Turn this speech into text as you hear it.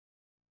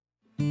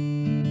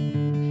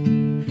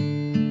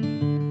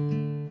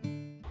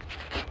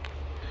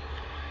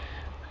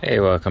Hey,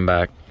 welcome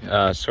back.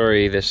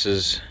 Sorry,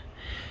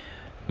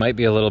 might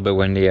be a little bit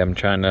windy. I'm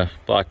trying to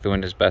block the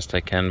wind as best I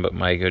can, but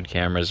my good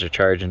cameras are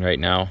charging right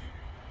now.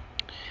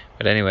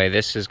 But anyway,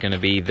 this is going to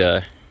be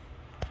the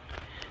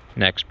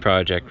next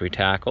project we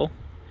tackle.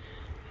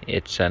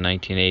 It's a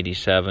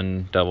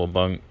 1987 double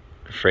bunk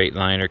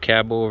Freightliner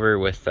Cabover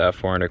with a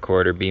 4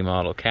 1/4 B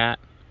model cat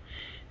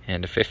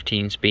and a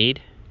 15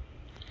 speed.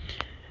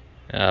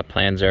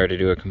 Plans are to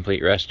do a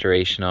complete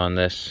restoration on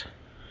this.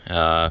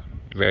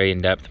 Very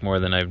in-depth, more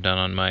than I've done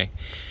on my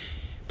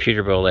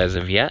Peterbilt as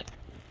of yet,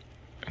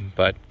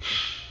 but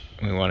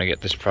we want to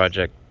get this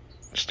project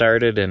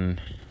started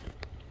and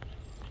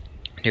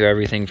do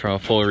everything from a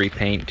full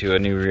repaint to a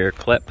new rear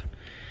clip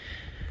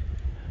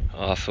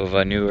off of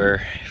a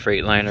newer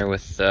Freightliner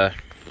with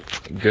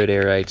good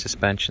air ride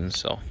suspension.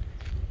 So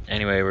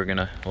anyway, we're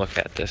gonna look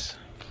at this.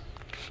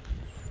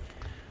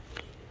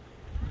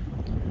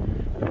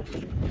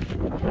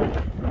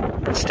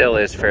 It still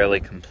is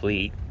fairly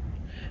complete.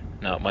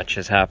 Not much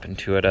has happened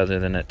to it other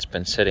than it's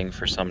been sitting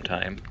for some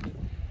time.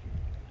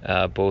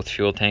 Both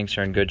fuel tanks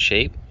are in good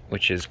shape,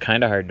 which is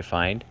kind of hard to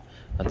find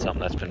on something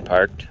that's been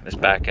parked. This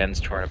back end's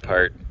torn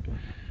apart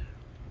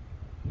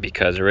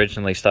because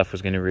originally stuff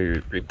was going to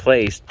be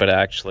replaced, but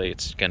actually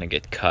it's going to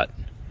get cut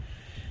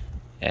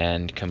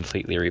and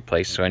completely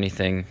replaced. So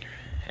anything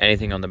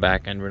on the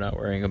back end we're not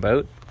worrying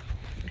about.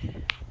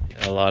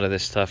 A lot of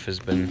this stuff has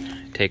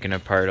been taken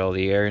apart, all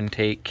the air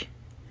intake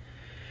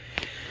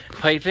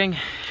piping.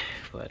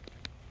 But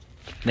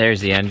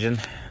there's the engine.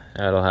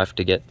 That'll have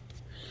to get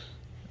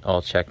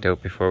all checked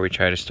out before we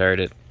try to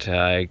start it.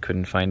 I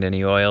couldn't find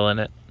any oil in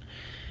it.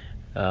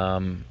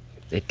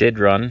 It did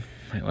run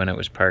when it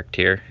was parked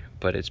here,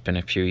 but it's been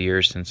a few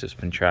years since it's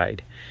been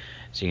tried.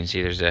 So you can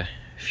see there's a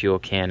fuel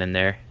can in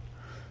there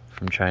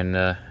from trying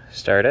to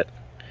start it,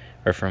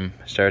 or from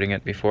starting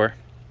it before.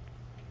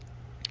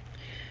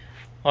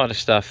 A lot of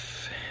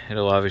stuff.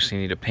 It'll obviously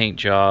need a paint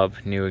job,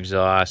 new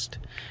exhaust.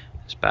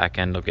 This back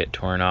end will get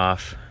torn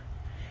off.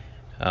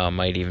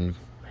 Might even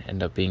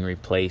end up being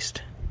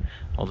replaced.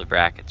 All the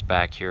brackets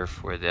back here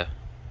for the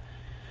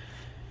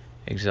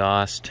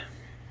exhaust.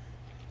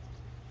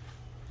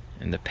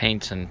 And the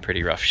paint's in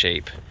pretty rough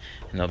shape.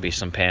 And there'll be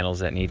some panels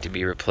that need to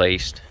be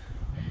replaced.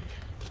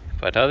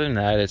 But other than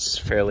that, it's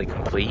fairly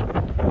complete.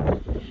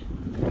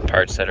 The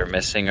parts that are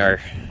missing are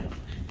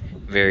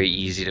very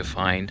easy to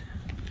find.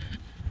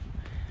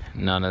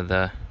 None of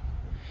the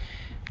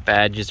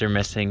badges are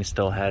missing.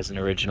 Still has an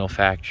original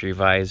factory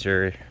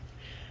visor.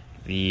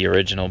 The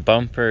original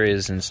bumper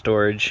is in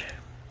storage,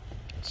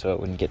 so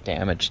it wouldn't get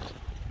damaged.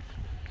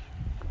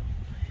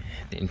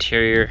 The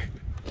interior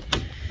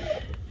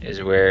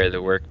is where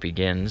the work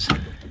begins.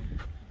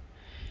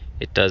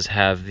 It does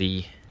have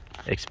the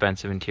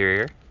expensive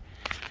interior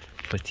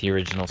with the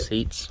original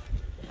seats.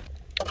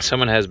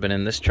 Someone has been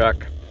in this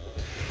truck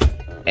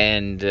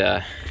and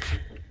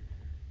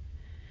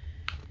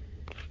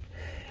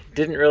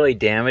didn't really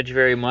damage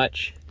very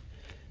much,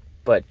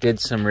 but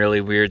did some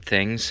really weird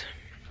things.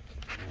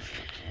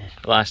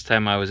 Last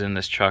time I was in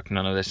this truck,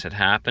 none of this had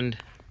happened,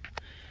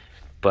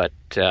 but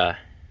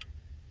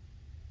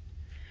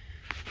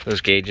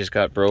those gauges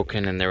got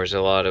broken and there was a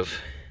lot of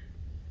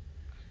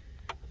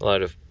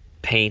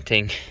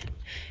painting.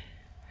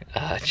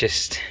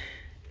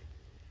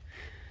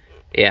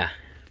 Yeah,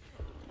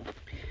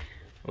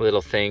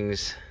 little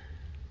things,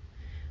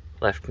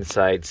 left and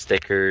side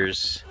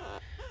stickers,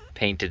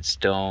 painted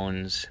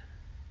stones.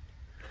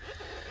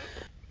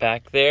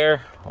 Back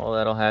there, all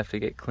that'll have to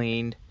get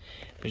cleaned.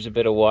 There's a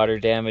bit of water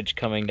damage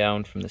coming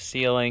down from the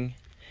ceiling,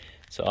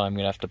 so I'm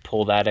gonna have to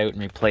pull that out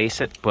and replace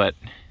it. But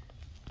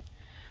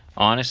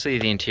honestly,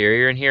 the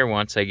interior in here,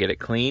 once I get it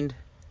cleaned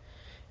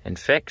and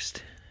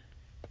fixed,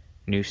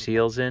 new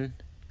seals in,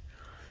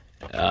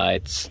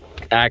 it's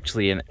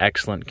actually in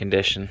excellent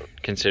condition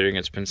considering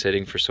it's been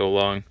sitting for so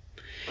long.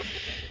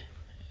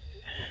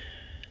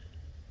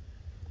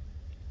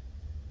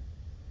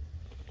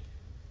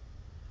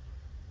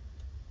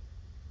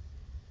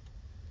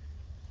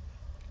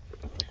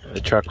 The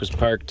truck was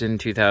parked in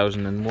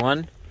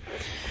 2001,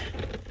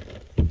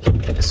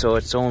 so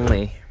it's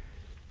only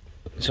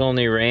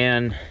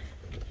ran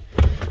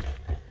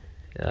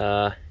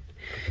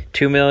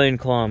 2 million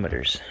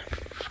kilometers.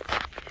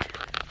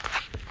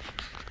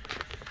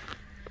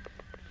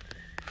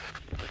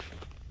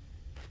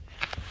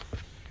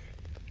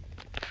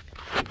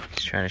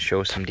 Just trying to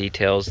show some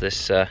details.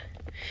 This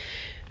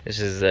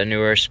is the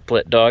newer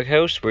split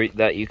doghouse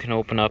that you can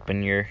open up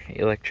and your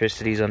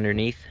electricity's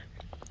underneath,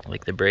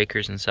 like the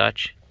breakers and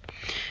such.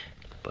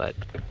 But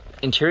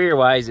interior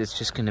wise, it's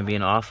just going to be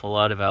an awful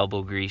lot of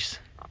elbow grease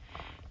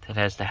that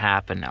has to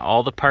happen. Now,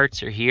 all the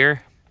parts are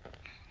here.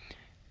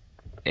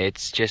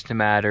 It's just a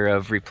matter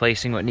of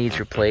replacing what needs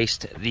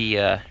replaced.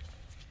 The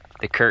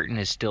curtain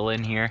is still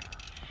in here.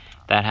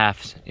 That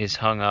half is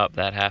hung up,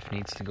 that half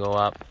needs to go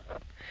up.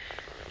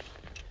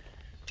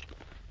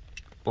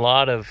 A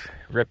lot of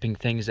ripping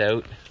things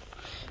out.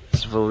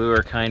 This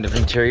velour kind of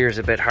interior is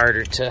a bit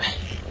harder to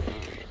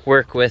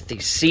work with.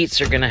 These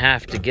seats are gonna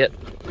have to get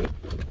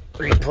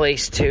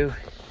replaced too.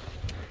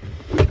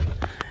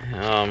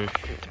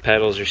 The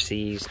pedals are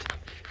seized.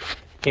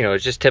 You know,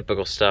 it's just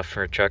typical stuff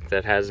for a truck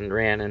that hasn't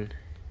ran in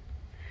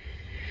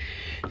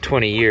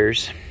 20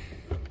 years.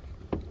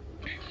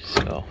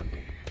 So,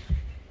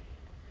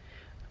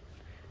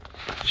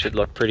 should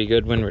look pretty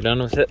good when we're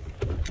done with it.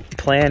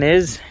 Plan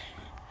is,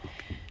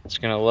 it's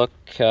gonna look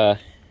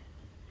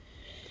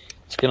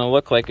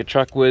like a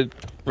truck would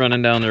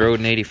running down the road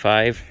in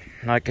 85.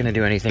 Not gonna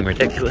do anything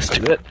ridiculous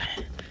to it.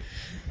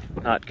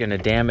 Not gonna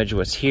damage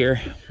what's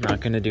here. Not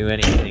gonna do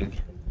anything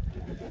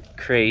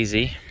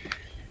crazy.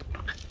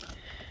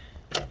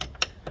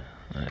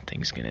 That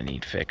thing's gonna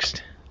need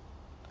fixed.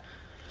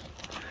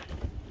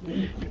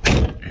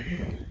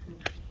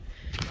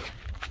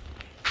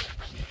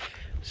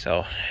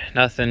 So,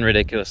 nothing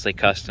ridiculously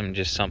custom,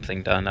 just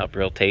something done up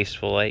real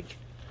tasteful like.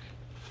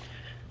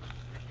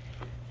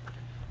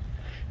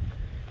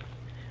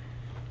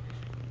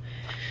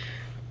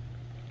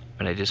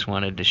 But I just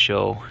wanted to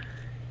show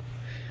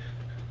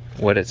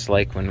what it's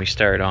like when we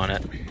start on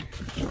it.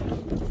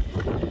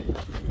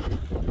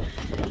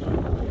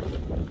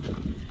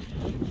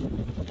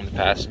 On the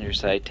passenger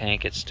side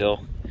tank, it's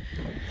still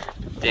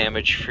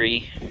damage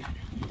free.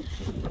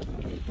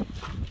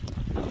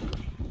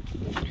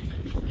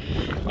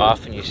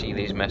 Often you see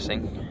these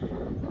missing,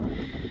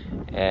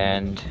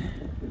 and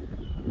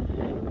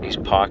these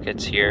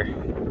pockets here,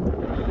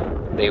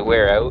 they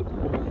wear out,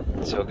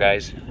 so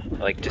guys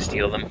like to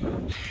steal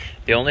them.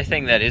 The only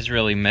thing that is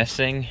really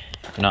missing,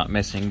 not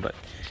missing, but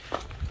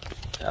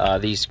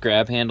these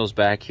grab handles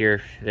back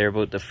here, they're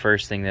about the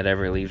first thing that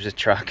ever leaves a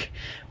truck.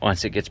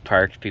 Once it gets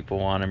parked, people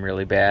want them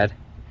really bad,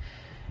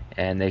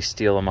 and they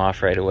steal them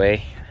off right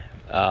away.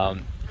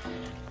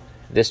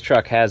 This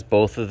truck has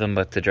both of them,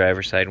 but the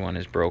driver's side one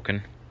is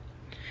broken.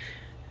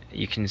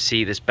 You can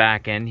see this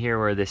back end here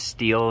where the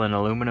steel and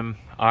aluminum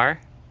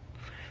are,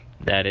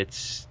 that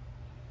it's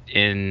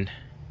in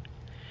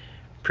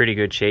pretty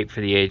good shape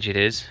for the age it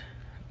is.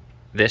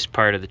 This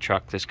part of the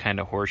truck, this kind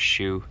of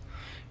horseshoe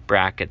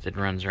bracket that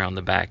runs around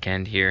the back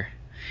end here,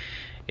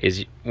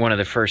 is one of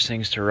the first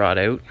things to rot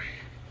out.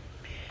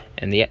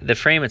 And the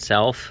frame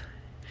itself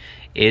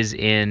is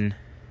in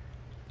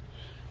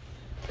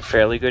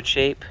fairly good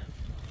shape.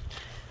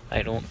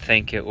 I don't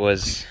think it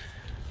was,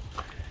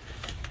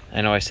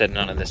 I know I said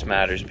none of this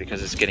matters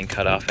because it's getting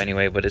cut off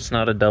anyway, but it's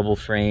not a double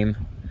frame.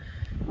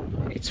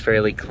 It's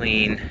fairly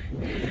clean.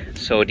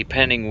 So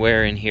depending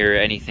where in here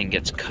anything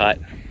gets cut,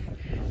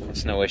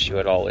 it's no issue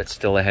at all. It's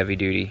still a heavy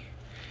duty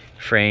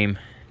frame.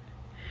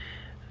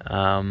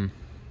 I'm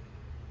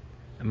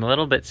a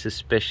little bit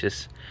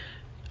suspicious.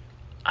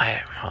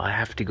 I'll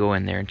have to go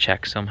in there and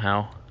check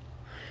somehow.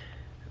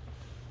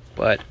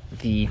 But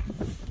the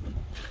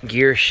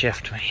gear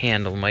shift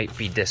handle might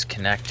be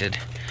disconnected,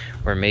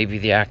 or maybe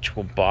the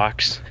actual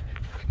box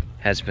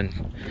has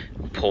been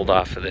pulled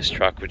off of this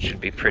truck, which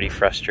would be pretty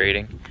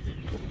frustrating.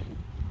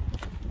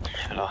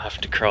 I'll have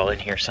to crawl in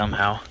here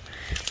somehow.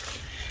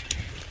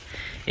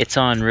 It's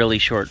on really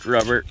short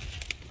rubber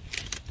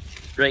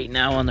right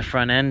now on the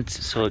front end,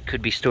 so it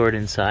could be stored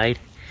inside.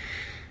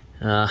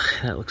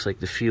 That looks like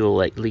the fuel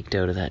leaked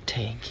out of that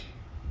tank.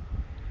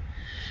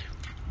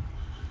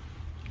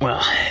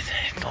 Well,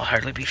 it'll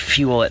hardly be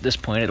fuel at this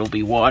point. It'll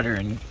be water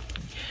and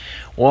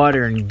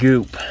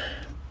goop.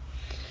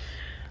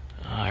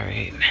 All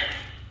right.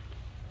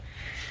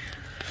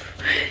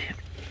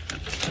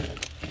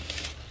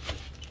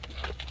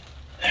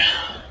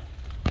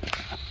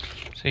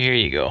 So here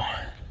you go.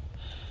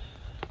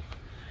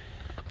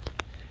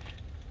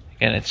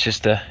 Again, it's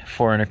just a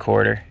 4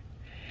 1/4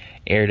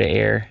 air to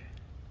air.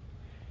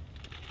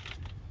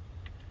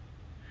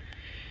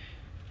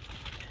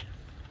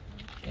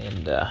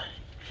 And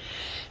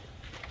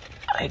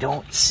I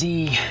don't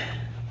see,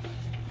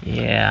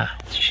 yeah,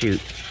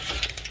 shoot.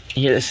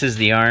 Yeah, this is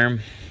the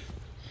arm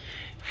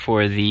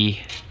for the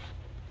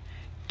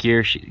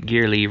gear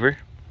lever,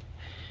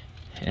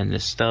 and the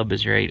stub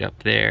is right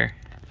up there.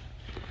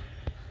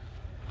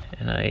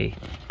 And I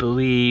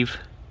believe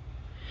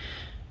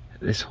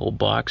this whole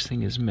box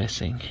thing is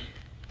missing.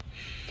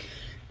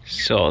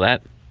 So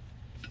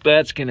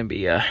that's gonna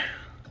be a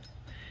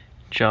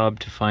job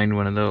to find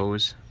one of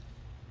those.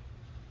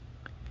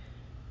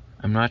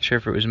 I'm not sure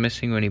if it was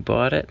missing when he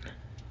bought it,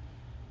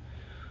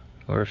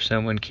 or if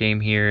someone came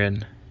here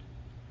and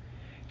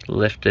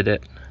lifted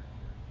it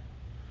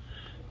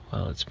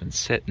while it's been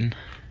sitting.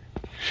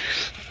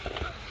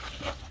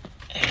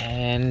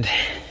 And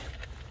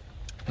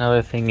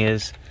another thing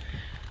is,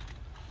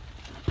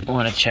 I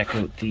want to check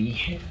out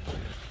the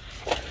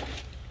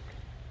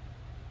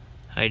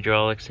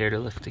hydraulics there to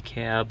lift the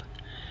cab.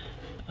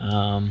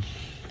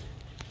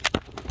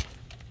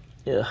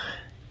 Yeah,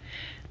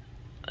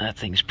 that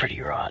thing's pretty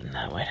rotten.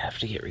 That might have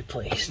to get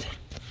replaced.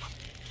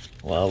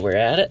 While we're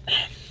at it,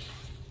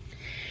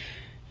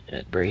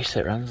 that brace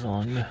that runs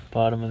along the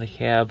bottom of the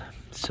cab.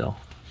 So,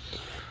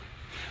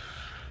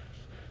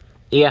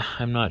 yeah,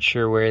 I'm not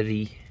sure where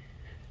the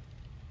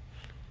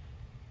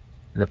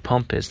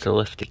pump is to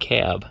lift the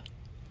cab.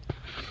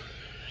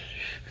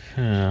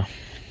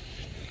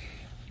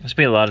 There's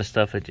be a lot of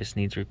stuff that just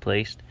needs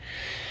replaced.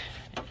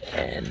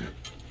 and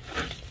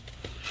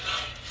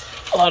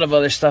a lot of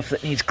other stuff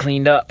that needs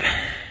cleaned up.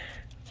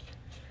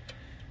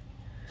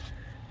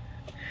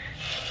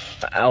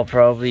 I'll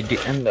probably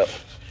end up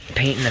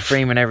painting the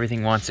frame and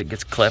everything once it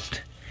gets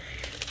clipped.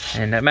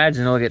 And I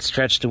imagine it'll get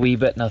stretched a wee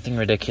bit, nothing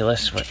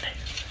ridiculous, but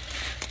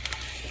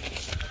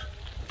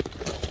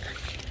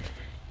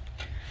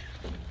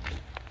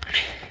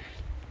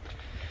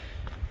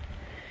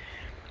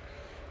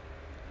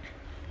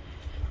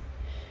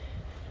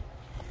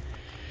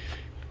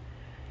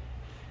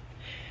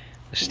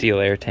the steel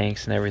air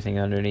tanks and everything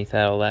underneath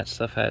that, all that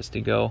stuff has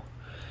to go.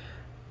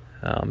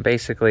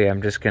 Basically,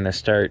 I'm just going to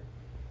start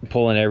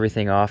pulling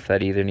everything off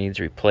that either needs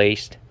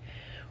replaced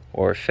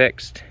or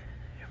fixed.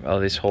 Well,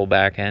 this whole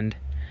back end,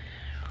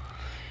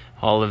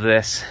 all of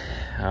this.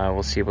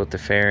 We'll see about the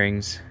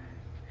fairings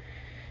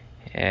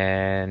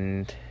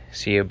and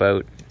see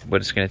about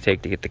what it's going to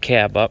take to get the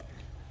cab up.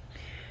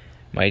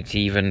 Might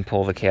even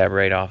pull the cab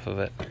right off of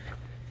it.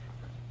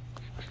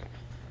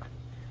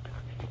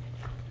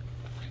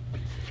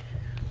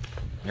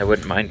 I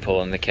wouldn't mind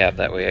pulling the cab,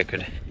 that way I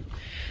could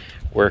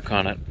work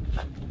on it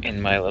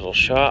in my little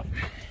shop.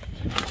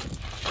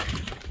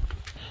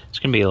 It's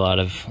going to be a lot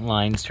of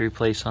lines to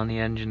replace on the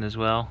engine as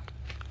well.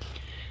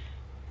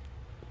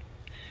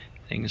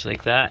 Things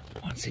like that.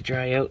 Once they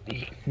dry out,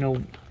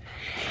 no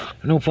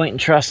point in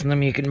trusting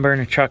them. You can burn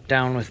a truck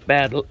down with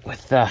you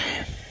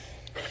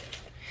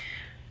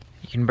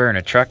can burn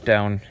a truck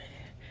down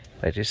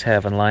by just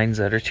having lines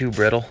that are too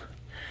brittle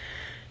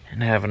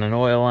and having an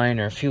oil line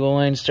or a fuel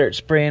line start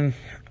spraying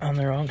on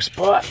the wrong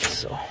spot.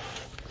 So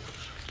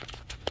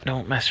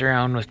don't mess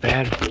around with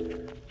bad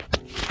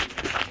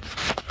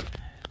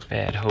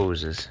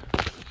hoses.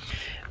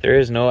 There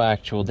is no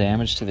actual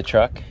damage to the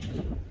truck,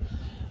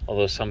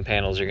 although some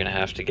panels are going to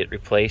have to get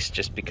replaced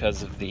just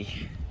because of the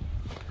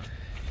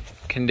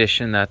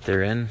condition that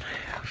they're in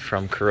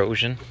from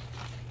corrosion.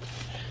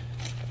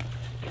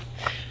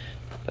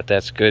 But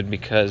that's good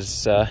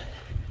because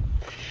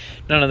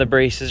none of the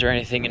braces or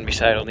anything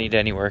inside will need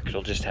any work.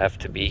 It'll just have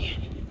to be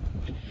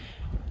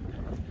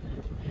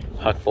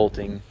bolt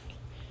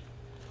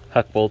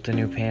a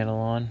new panel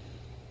on.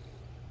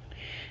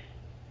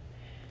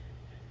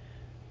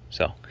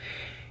 So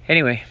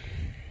anyway,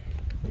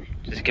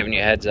 just giving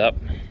you a heads up.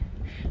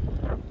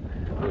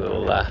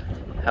 We'll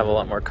have a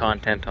lot more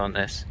content on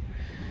this.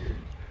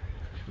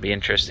 It'll be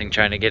interesting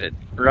trying to get it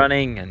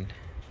running, and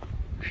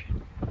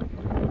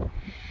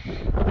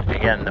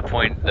again,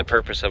 the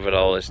purpose of it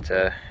all is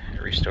to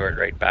restore it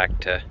right back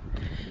to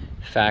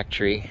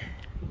factory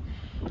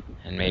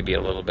and maybe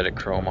a little bit of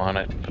chrome on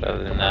it, but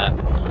other than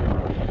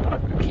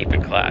that, keep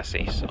it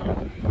classy. So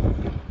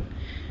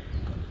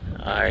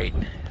alright,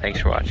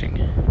 thanks for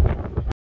watching.